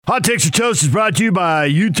Hot Takes or Toast is brought to you by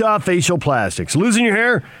Utah Facial Plastics. Losing your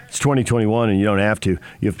hair? It's 2021 and you don't have to.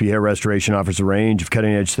 UFP Hair Restoration offers a range of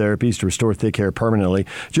cutting-edge therapies to restore thick hair permanently.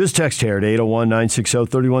 Just text hair to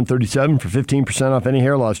 801-960-3137 for 15% off any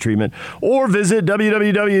hair loss treatment or visit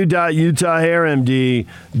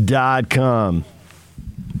www.utahhairmd.com.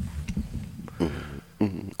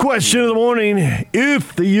 Question of the morning.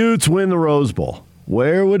 If the Utes win the Rose Bowl,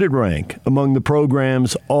 where would it rank among the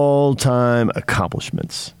program's all-time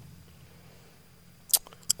accomplishments?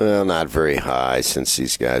 Well, not very high since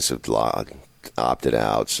these guys have opted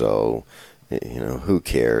out. So, who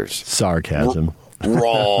cares? Sarcasm.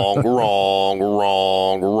 Wrong.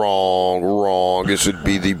 This would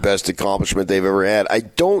be the best accomplishment they've ever had. I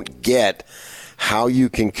don't get how you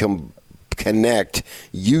can connect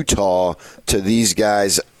Utah to these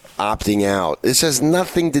guys opting out. This has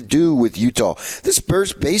nothing to do with Utah. This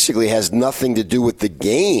basically has nothing to do with the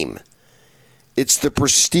game. It's the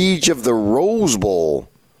prestige of the Rose Bowl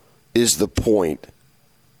is the point.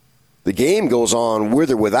 The game goes on with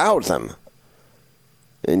or without them.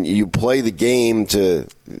 And you play the game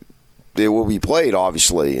it will be played,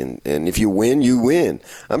 obviously. And if you win, you win.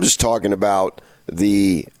 I'm just talking about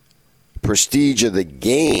the prestige of the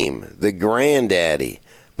game, the granddaddy.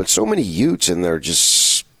 But so many Utes in there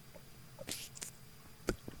just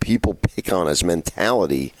people pick on his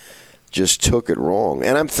mentality just took it wrong.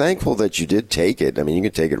 And I'm thankful that you did take it. I mean, you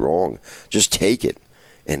can take it wrong. Just take it.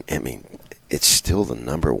 And, I mean, it's still the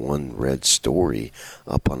number one read story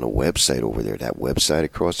up on the website over there. That website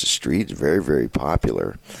across the street is very, very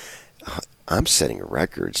popular. I'm setting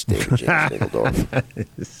records, David James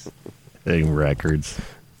Nicholdorf. Setting records.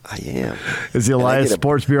 I am. Is the Elias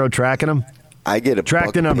Sports Bureau tracking them? I get a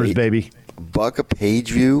track the numbers, baby. Buck a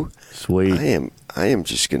page view. Sweet. I am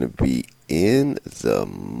just going to be in the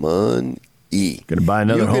money. Going to buy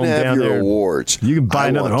another home down there. You can have your awards. You can buy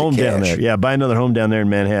another home down there. Yeah, buy another home down there in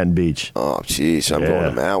Manhattan Beach. Oh, jeez. I'm going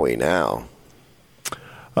to Maui now.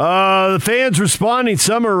 The fans responding.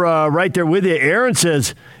 Some are right there with you. Aaron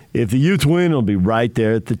says, if the Utes win, it'll be right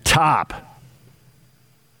there at the top.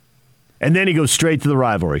 And then he goes straight to the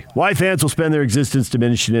rivalry. Why fans will spend their existence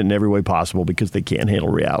diminishing it in every way possible because they can't handle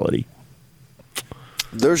reality.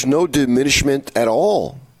 There's no diminishment at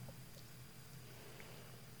all.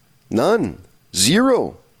 None.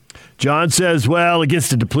 Zero. John says, well,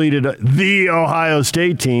 against a depleted the Ohio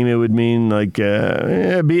State team, it would mean like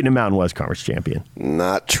beating a Mountain West Conference champion.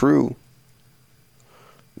 Not true.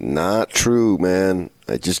 Not true, man.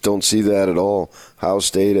 I just don't see that at all. Ohio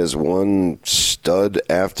State has one stud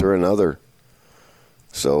after another.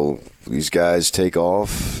 So these guys take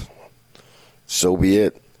off, so be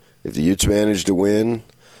it. If the Utes manage to win,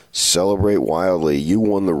 celebrate wildly. You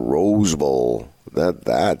won the Rose Bowl.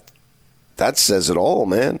 That says it all,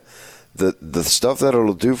 man. The stuff that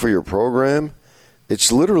it'll do for your program,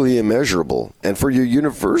 it's literally immeasurable. And for your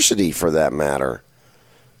university, for that matter.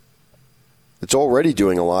 It's already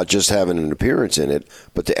doing a lot just having an appearance in it,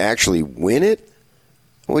 but to actually win it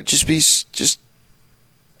would just be just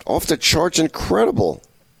off the charts incredible.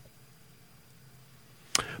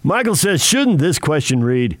 Michael says, shouldn't this question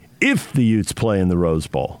read, if the Utes play in the Rose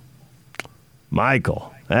Bowl?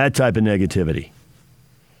 Michael, that type of negativity.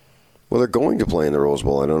 Well, they're going to play in the Rose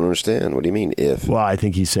Bowl. I don't understand. What do you mean, if? Well, I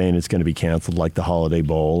think he's saying it's going to be canceled like the Holiday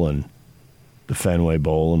Bowl and the Fenway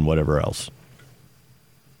Bowl and whatever else.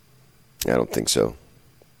 I don't think so.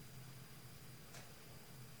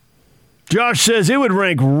 Josh says it would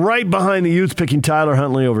rank right behind the Utes picking Tyler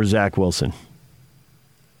Huntley over Zach Wilson.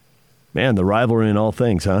 Man, the rivalry in all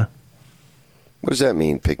things, huh? What does that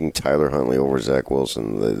mean, picking Tyler Huntley over Zach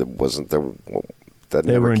Wilson? That they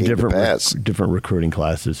never were in came different to pass. Different recruiting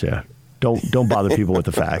classes, yeah. Don't bother people with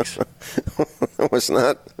the facts. It's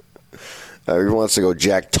not. He wants to go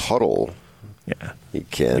Jack Tuttle. Yeah. He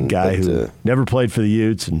can. A guy who never played for the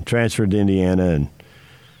Utes and transferred to Indiana and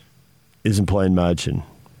isn't playing much. And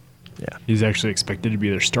yeah, he's actually expected to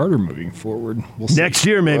be their starter moving forward. We'll see. Next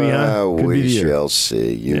year, maybe, huh? Could we shall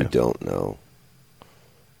see. You don't know.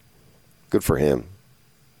 Good for him.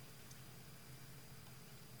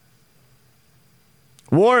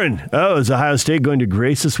 Warren, is Ohio State going to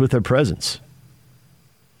grace us with their presence?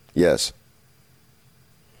 Yes.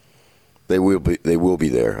 They will be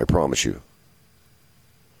there, I promise you.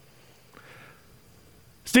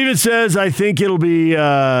 Steven says, I think it'll be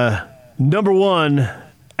number 1,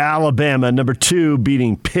 Alabama, number 2,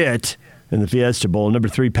 beating Pitt in the Fiesta Bowl, number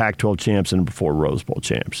 3, Pac-12 champs, and number 4, Rose Bowl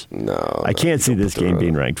champs. No. I can't see this game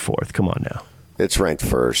being ranked 4th. Come on now. It's ranked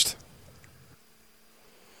 1st.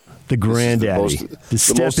 The granddaddy. To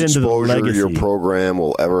step most into the exposure legacy your program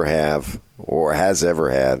will ever have or has ever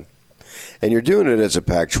had. and you're doing it as a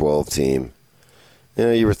Pac-12 team,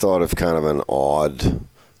 you were thought of kind of an odd,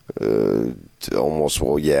 almost,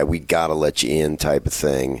 well, yeah, we got to let you in type of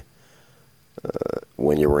thing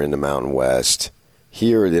when you were in the Mountain West.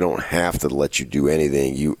 Here, they don't have to let you do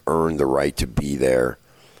anything. You earn the right to be there,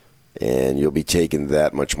 and you'll be taken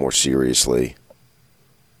that much more seriously.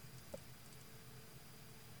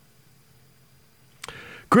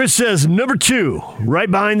 Chris says, number 2, right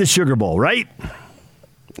behind the Sugar Bowl, right?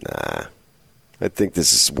 Nah. I think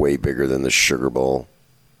this is way bigger than the Sugar Bowl.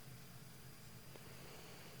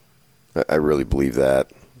 I really believe that.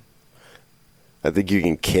 I think you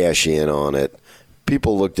can cash in on it.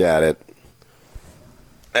 People looked at it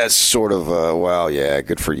as sort of, well, yeah,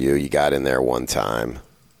 good for you. You got in there one time.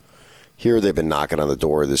 Here they've been knocking on the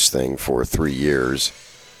door of this thing for 3 years,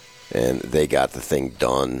 and they got the thing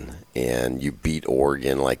done. And you beat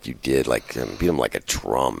Oregon like you did, beat them like a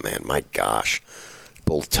drum, man. My gosh,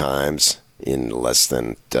 both times in less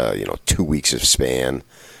than 2 weeks of span.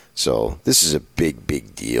 So this is a big,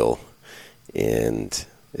 big deal. And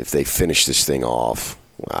if they finish this thing off,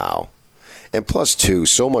 wow. And plus, too,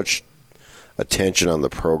 so much attention on the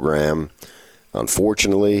program.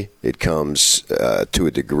 Unfortunately, it comes to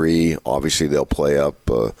a degree. Obviously, they'll play up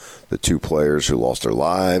the 2 players who lost their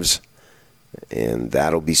lives. And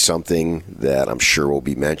that'll be something that I'm sure will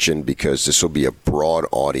be mentioned because this will be a broad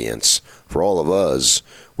audience. For all of us,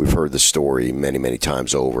 we've heard the story many, many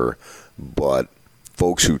times over. But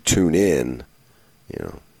folks who tune in,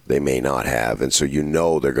 they may not have. And so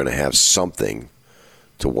they're going to have something.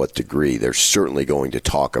 To what degree? They're certainly going to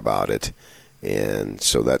talk about it. And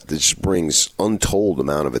so that this brings untold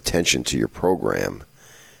amount of attention to your program.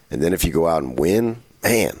 And then if you go out and win,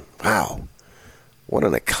 man, wow. What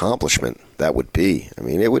an accomplishment that would be. I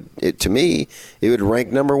mean, to me, it would rank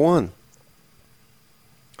number 1.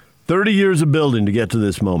 30 years of building to get to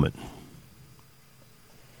this moment.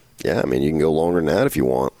 Yeah, I mean, you can go longer than that if you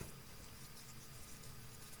want.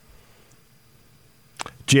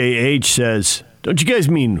 JH says, don't you guys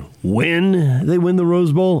mean when they win the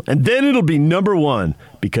Rose Bowl? And then it'll be number 1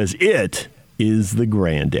 because it is the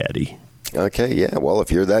granddaddy. Okay, yeah. Well,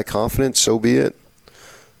 if you're that confident, so be it.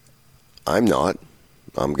 I'm not.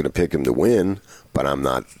 I'm going to pick him to win, but I'm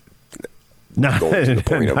not going to the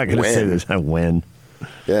point of I'm not going to say this. I win.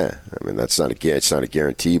 Yeah, I mean it's not a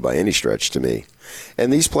guarantee by any stretch to me.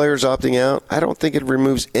 And these players opting out, I don't think it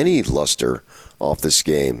removes any luster off this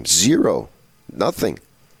game. 0, nothing.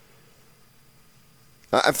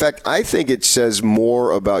 In fact, I think it says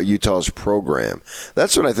more about Utah's program.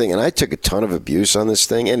 That's what I think. And I took a ton of abuse on this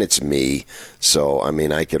thing, and it's me. So, I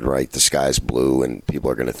mean, I could write the sky's blue, and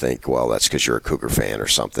people are going to think, well, that's because you're a Cougar fan or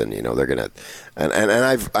something. They're going to, and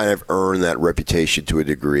I've earned that reputation to a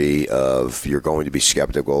degree of you're going to be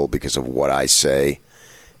skeptical because of what I say.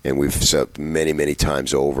 And we've said many, many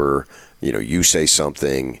times over, you say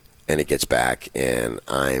something, and it gets back, and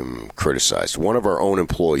I'm criticized. One of our own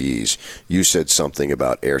employees, you said something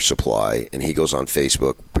about Air Supply, and he goes on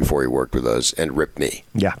Facebook before he worked with us and ripped me.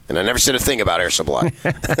 Yeah. And I never said a thing about Air Supply.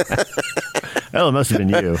 Well, it must have been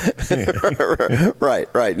you.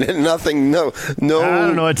 Right. Nothing, no. I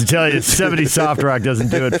don't know what to tell you. 70 Soft Rock doesn't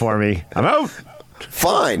do it for me. I'm out.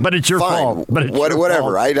 Fine. But it's your fault.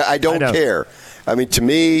 Whatever. I don't care. I mean, to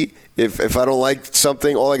me, if I don't like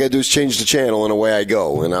something, all I got to do is change the channel and away I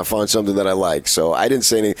go, and I find something that I like. So I didn't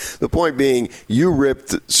say anything. The point being, you ripped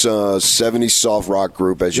 70s soft rock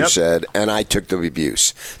group, as you said, and I took the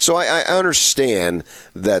abuse. So I understand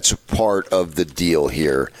that's part of the deal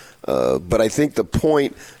here. But I think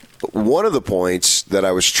one of the points that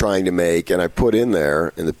I was trying to make, and I put in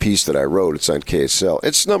there in the piece that I wrote, it's on KSL,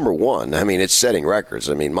 it's number 1. I mean, it's setting records.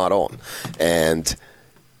 I mean, Madon. And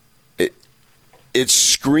it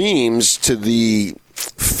screams to the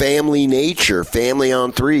family nature, family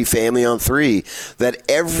on three, that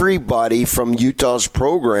everybody from Utah's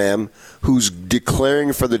program who's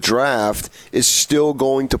declaring for the draft is still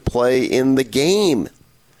going to play in the game.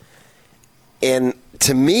 And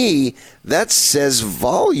to me, that says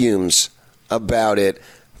volumes about it.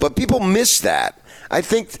 But people miss that. I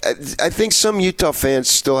think some Utah fans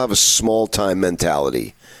still have a small-time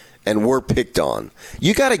mentality. And we're picked on.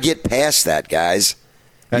 You got to get past that, guys.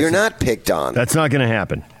 You're not picked on. That's not going to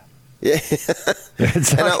happen. Yeah.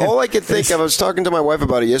 All I could think of, I was talking to my wife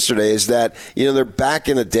about it yesterday, is that, they're back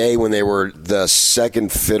in the day when they were the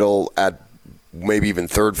second fiddle at maybe even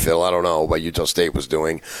third fiddle, I don't know what Utah State was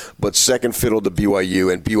doing, but second fiddle to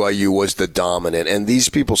BYU, and BYU was the dominant. And these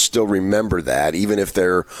people still remember that, even if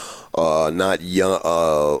they're not young,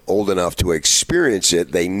 old enough to experience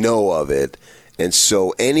it, they know of it. And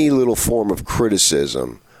so any little form of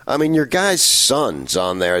criticism I mean, your guy's son's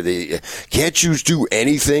on there. Can't you do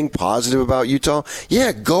anything positive about Utah?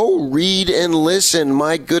 Yeah, go read and listen.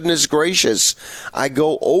 My goodness gracious. I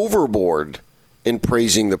go overboard in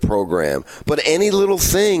praising the program. But any little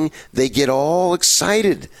thing, they get all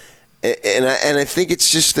excited. And I think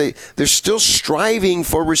it's just they're still striving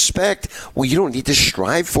for respect. Well, you don't need to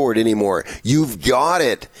strive for it anymore. You've got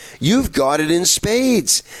it. You've got it in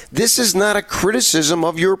spades. This is not a criticism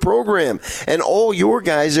of your program. And all your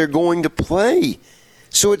guys are going to play.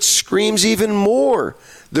 So it screams even more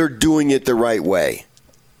they're doing it the right way.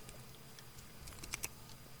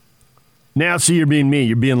 Now, see, you're being me.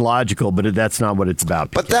 You're being logical, but that's not what it's about.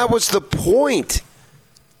 But that was the point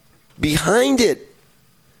behind it.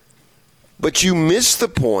 But you miss the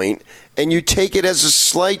point, and you take it as a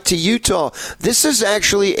slight to Utah. This is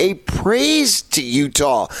actually a praise to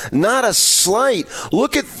Utah, not a slight.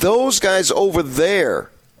 Look at those guys over there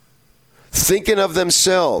thinking of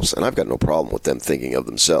themselves. And I've got no problem with them thinking of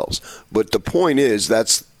themselves. But the point is,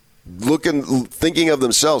 that's thinking of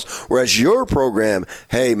themselves. Whereas your program,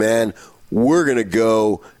 hey, man, we're going to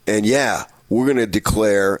go, and yeah, we're going to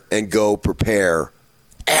declare and go prepare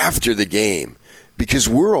after the game. Because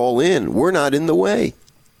we're all in. We're not in the way.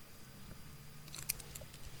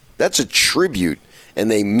 That's a tribute,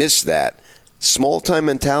 and they miss that. Small-time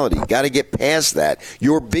mentality. Got to get past that.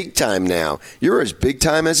 You're big time now. You're as big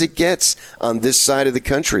time as it gets on this side of the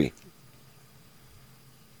country.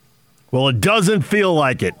 Well, it doesn't feel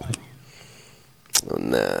like it. Oh,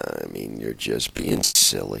 nah, I mean, you're just being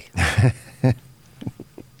silly.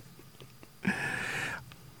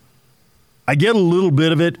 I get a little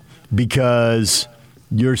bit of it because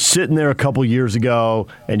you're sitting there a couple years ago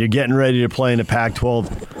and you're getting ready to play in a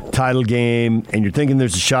Pac-12 title game and you're thinking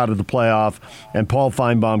there's a shot at the playoff, and Paul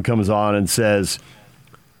Feinbaum comes on and says,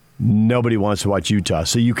 nobody wants to watch Utah.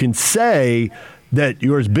 So you can say that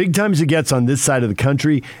you're as big time as it gets on this side of the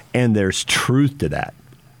country, and there's truth to that.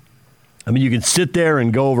 I mean, you can sit there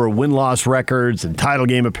and go over win-loss records and title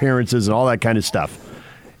game appearances and all that kind of stuff.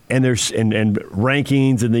 And there's and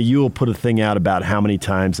rankings, and then you'll put a thing out about how many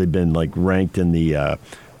times they've been like ranked in the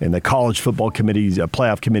college football committees,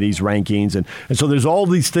 playoff committees rankings, and so there's all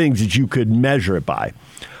these things that you could measure it by.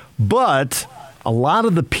 But a lot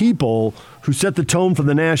of the people who set the tone for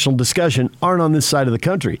the national discussion aren't on this side of the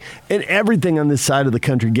country, and everything on this side of the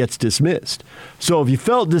country gets dismissed. So if you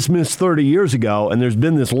felt dismissed 30 years ago, and there's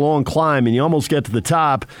been this long climb, and you almost get to the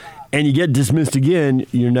top, and you get dismissed again,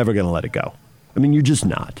 you're never going to let it go. I mean, you're just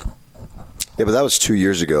not. Yeah, but that was 2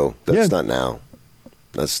 years ago. That's not now.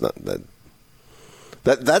 That's not that.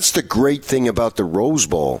 That's the great thing about the Rose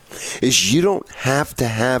Bowl is you don't have to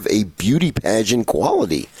have a beauty pageant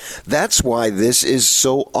quality. That's why this is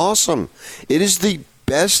so awesome. It is the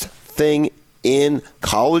best thing in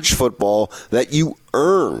college football that you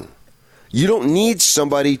earn. You don't need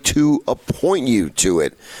somebody to appoint you to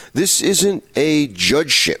it. This isn't a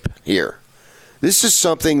judgeship here. This is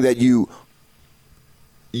something that you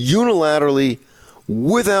unilaterally,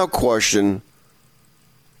 without question,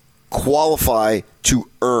 qualify to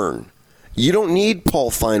earn. You don't need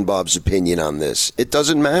Paul Feinbaum's opinion on this. It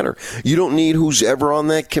doesn't matter. You don't need who's ever on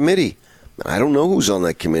that committee. I don't know who's on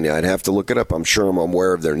that committee. I'd have to look it up. I'm sure I'm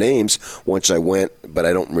aware of their names once I went, but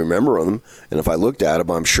I don't remember them. And if I looked at them,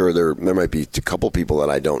 I'm sure there might be a couple people that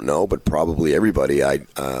I don't know, but probably everybody,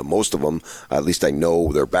 most of them, at least I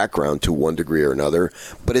know their background to one degree or another.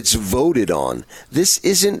 But it's voted on. This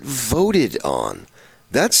isn't voted on.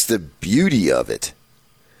 That's the beauty of it,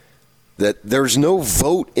 that there's no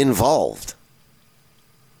vote involved.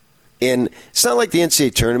 And it's not like the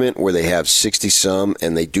NCAA tournament where they have 60-some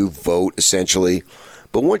and they do vote, essentially.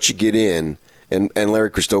 But once you get in, and Larry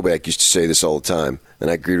Christoback used to say this all the time, and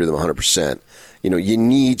I agree with him 100%, you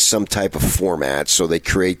need some type of format, so they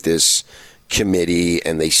create this committee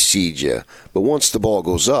and they seed you. But once the ball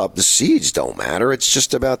goes up, the seeds don't matter. It's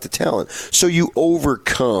just about the talent. So you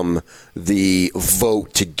overcome the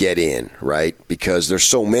vote to get in, right? Because there's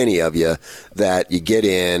so many of you that you get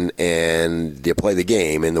in and you play the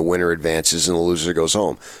game and the winner advances and the loser goes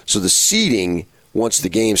home. So the seeding, once the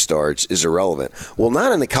game starts, is irrelevant. Well,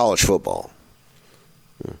 not in the college football.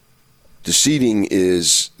 The seeding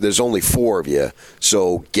is, there's only 4 of you,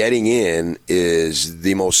 so getting in is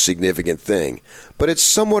the most significant thing. But it's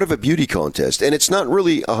somewhat of a beauty contest, and it's not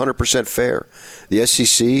really 100% fair. The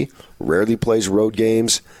SEC rarely plays road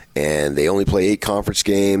games, and they only play 8 conference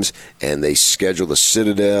games, and they schedule the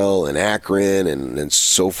Citadel and Akron and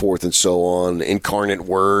so forth and so on, Incarnate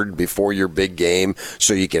Word before your big game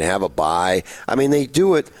so you can have a bye. I mean, they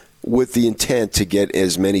do it with the intent to get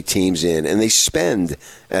as many teams in, and they spend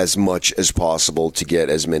as much as possible to get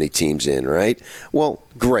as many teams in, right? Well,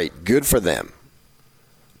 great. Good for them.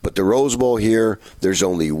 But the Rose Bowl here, there's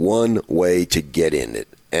only one way to get in it,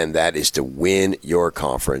 and that is to win your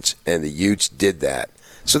conference, and the Utes did that.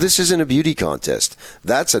 So this isn't a beauty contest.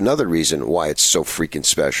 That's another reason why it's so freaking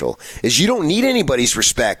special, is you don't need anybody's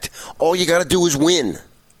respect. All you got to do is win.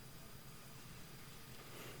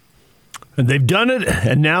 And they've done it,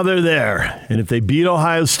 and now they're there. And if they beat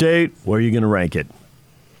Ohio State, where are you going to rank it?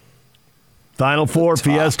 Final Four,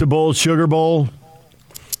 Fiesta Bowl, Sugar Bowl?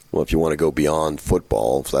 Well, if you want to go beyond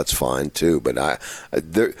football, that's fine too. But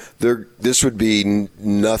this would be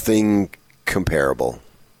nothing comparable.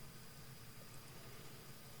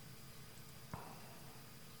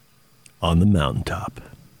 On the mountaintop.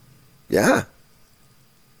 Yeah.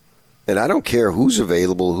 And I don't care who's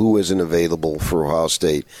available, who isn't available for Ohio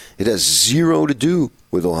State. It has zero to do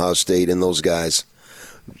with Ohio State and those guys.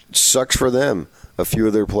 Sucks for them. A few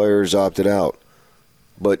of their players opted out.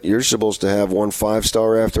 But you're supposed to have one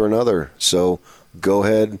 5-star after another. So go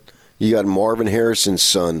ahead. You got Marvin Harrison's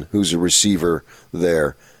son, who's a receiver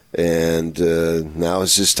there. And now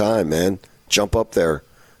is his time, man. Jump up there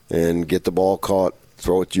and get the ball caught.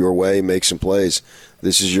 Throw it your way, make some plays.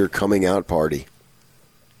 This is your coming out party.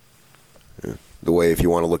 The way, if you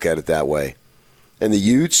want to look at it that way. And the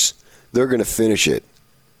Utes, they're going to finish it.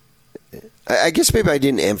 I guess maybe I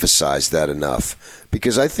didn't emphasize that enough,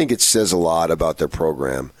 because I think it says a lot about their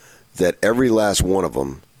program that every last one of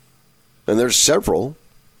them, and there's several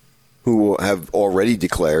who have already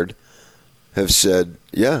declared, have said,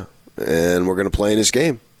 yeah, and we're going to play in this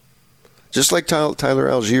game. Just like Tyler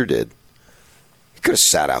Algier did. He could have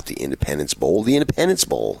sat out the Independence Bowl. The Independence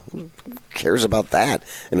Bowl. Who cares about that?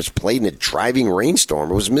 And it was played in a driving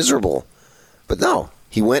rainstorm. It was miserable. But no,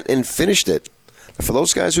 he went and finished it. And for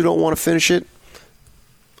those guys who don't want to finish it,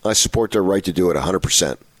 I support their right to do it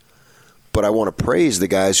 100%. But I want to praise the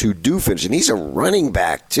guys who do finish it. And he's a running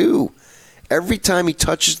back, too. Every time he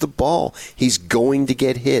touches the ball, he's going to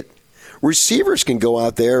get hit. Receivers can go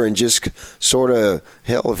out there and just sort of,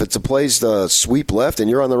 hell, if it's a place to sweep left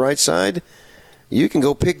and you're on the right side, you can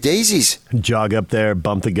go pick daisies. Jog up there,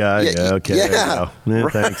 bump the guy. Yeah, okay, there you go. Yeah,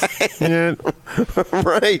 right. Thanks. Yeah.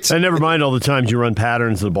 Right. And never mind all the times you run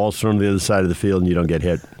patterns and the ball's thrown to the other side of the field and you don't get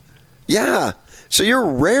hit. Yeah. So you're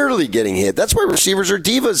rarely getting hit. That's why receivers are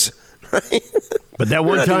divas, right? But that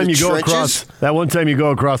one time you go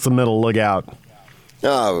across the middle, look out.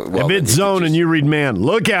 Oh, well, if it's zone and you read man,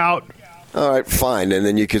 look out. All right, fine. And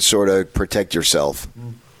then you could sort of protect yourself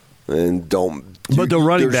and don't. But the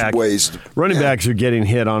running backs are getting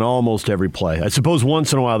hit on almost every play. I suppose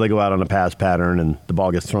once in a while they go out on a pass pattern and the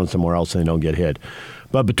ball gets thrown somewhere else and they don't get hit.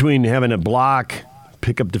 But between having a block,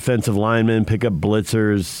 pick up defensive linemen, pick up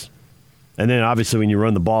blitzers, and then obviously when you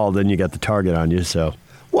run the ball, then you got the target on you. So,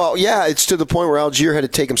 well, yeah, it's to the point where Algier had to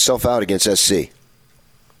take himself out against SC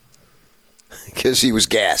because he was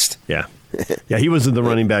gassed. Yeah. Yeah, he wasn't the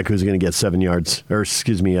running back who was going to get 7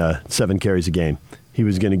 carries a game. He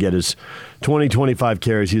was going to get his 20, 25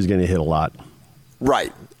 carries. He was going to hit a lot.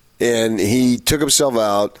 Right. And he took himself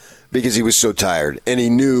out because he was so tired. And he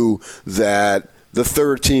knew that the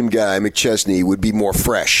third-team guy, McChesney, would be more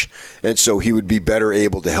fresh. And so he would be better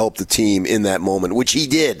able to help the team in that moment, which he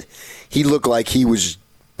did. He looked like he was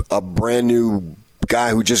a brand-new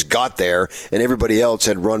guy who just got there, and everybody else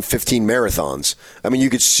had run 15 marathons. I mean, you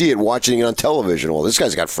could see it watching it on television. Well, this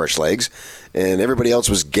guy's got fresh legs, and everybody else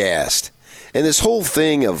was gassed. And this whole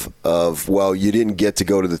thing of well, you didn't get to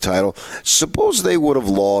go to the title. Suppose they would have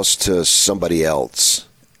lost to somebody else,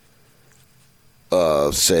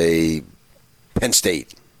 say Penn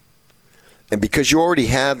State. And because you already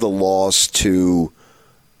had the loss to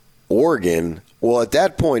Oregon, well, at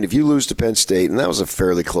that point, if you lose to Penn State, and that was a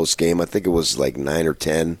fairly close game, I think it was like 9 or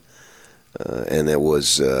 10, and it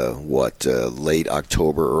was, late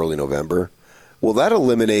October, early November. Well, that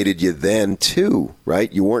eliminated you then, too,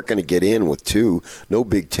 right? You weren't going to get in with 2. No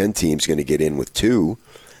Big Ten team's going to get in with 2.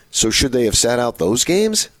 So should they have sat out those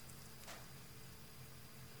games?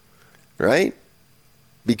 Right?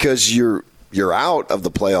 Because you're out of the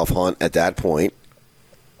playoff hunt at that point.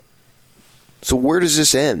 So where does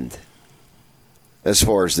this end as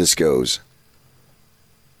far as this goes?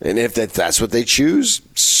 And if that's what they choose,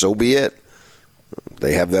 so be it.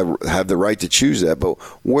 They have the right to choose that. But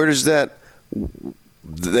where does that...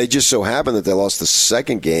 They just so happen that they lost the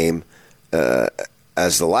second game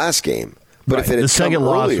as the last game. But right. If it had the second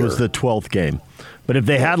loss earlier, was the 12th game. But if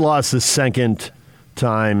they had lost the second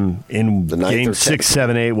time in the game 6,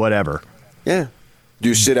 7, 8, whatever. Yeah. Do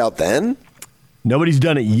you sit out then? Nobody's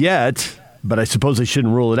done it yet. but I suppose I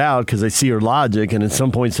shouldn't rule it out because I see your logic, and at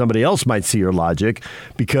some point somebody else might see your logic,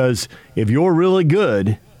 because if you're really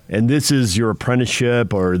good and this is your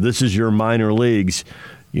apprenticeship or this is your minor leagues,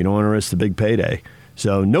 you don't want to risk the big payday.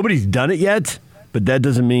 So nobody's done it yet, but that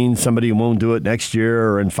doesn't mean somebody won't do it next year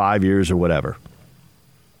or in 5 years or whatever.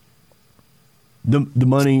 The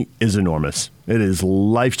money is enormous. It is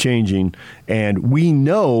life-changing, and we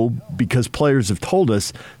know because players have told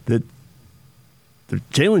us that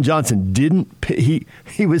Jalen Johnson didn't.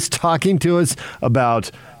 He was talking to us about,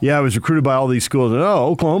 I was recruited by all these schools, and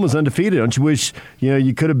Oklahoma's undefeated. Don't you wish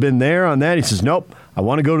you could have been there on that? He says, nope. I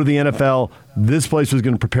want to go to the NFL. This place was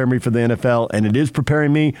going to prepare me for the NFL, and it is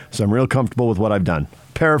preparing me, so I'm real comfortable with what I've done.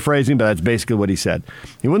 Paraphrasing, but that's basically what he said.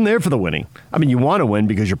 He wasn't there for the winning. I mean, you want to win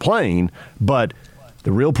because you're playing, but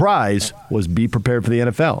the real prize was be prepared for the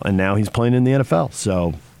NFL, and now he's playing in the NFL.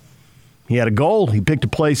 So he had a goal. He picked a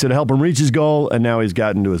place that helped him reach his goal, and now he's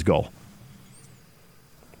gotten to his goal.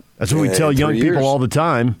 That's what we tell young people all the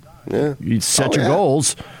time. Yeah. You set your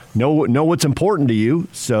goals, know what's important to you,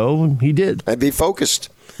 so he did. And be focused.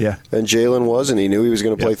 Yeah. And Jalen was, and he knew he was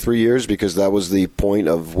going to play 3 years because that was the point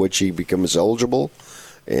of which he becomes eligible.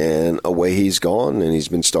 And away he's gone, and he's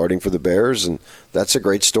been starting for the Bears, and that's a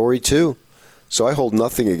great story too. So I hold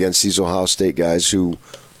nothing against these Ohio State guys who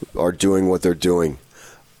are doing what they're doing.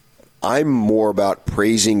 I'm more about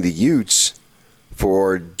praising the Utes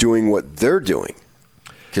for doing what they're doing,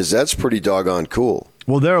 because that's pretty doggone cool.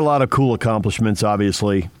 Well, there are a lot of cool accomplishments,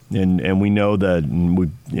 obviously, and we know that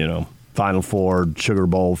Final Four, Sugar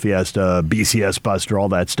Bowl, Fiesta, BCS Buster, all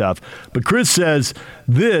that stuff. But Chris says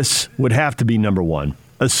this would have to be number one,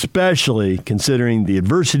 especially considering the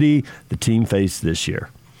adversity the team faced this year.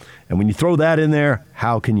 And when you throw that in there,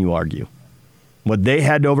 how can you argue? What they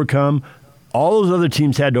had to overcome, all those other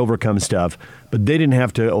teams had to overcome stuff, but they didn't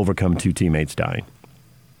have to overcome two teammates dying.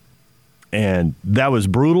 And that was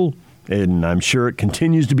brutal, and I'm sure it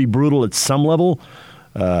continues to be brutal at some level.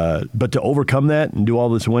 But to overcome that and do all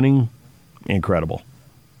this winning, incredible.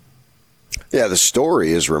 Yeah, the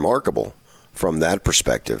story is remarkable from that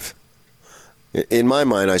perspective. In my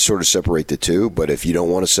mind, I sort of separate the two, but if you don't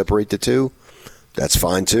want to separate the two, that's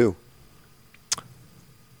fine too.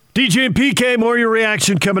 DJ and PK, more of your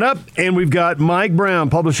reaction coming up. And we've got Mike Brown,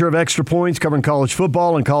 publisher of Extra Points, covering college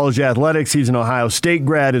football and college athletics. He's an Ohio State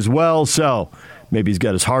grad as well, so maybe he's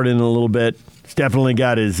got his heart in a little bit. He's definitely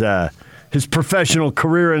got his professional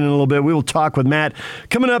career in a little bit. We will talk with Matt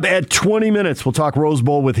coming up at 20 minutes. We'll talk Rose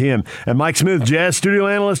Bowl with him. And Mike Smith, Jazz studio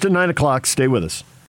analyst at 9 o'clock. Stay with us.